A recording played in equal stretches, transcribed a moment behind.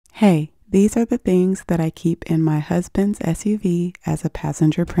Hey, these are the things that I keep in my husband's SUV as a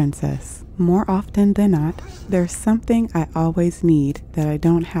passenger princess. More often than not, there's something I always need that I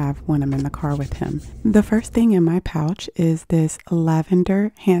don't have when I'm in the car with him. The first thing in my pouch is this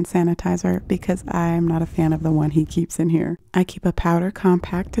lavender hand sanitizer because I'm not a fan of the one he keeps in here. I keep a powder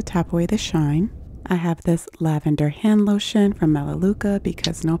compact to tap away the shine. I have this lavender hand lotion from Melaleuca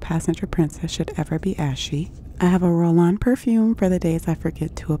because no passenger princess should ever be ashy. I have a roll-on perfume for the days I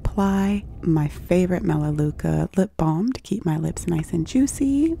forget to apply. My favorite Melaleuca lip balm to keep my lips nice and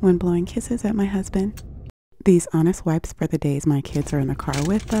juicy when blowing kisses at my husband. These Honest wipes for the days my kids are in the car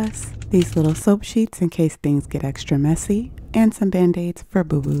with us. These little soap sheets in case things get extra messy. And some band-aids for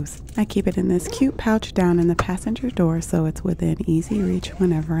boo-boos. I keep it in this cute pouch down in the passenger door so it's within easy reach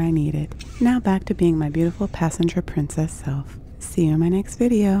whenever I need it. Now back to being my beautiful passenger princess self. See you in my next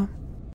video.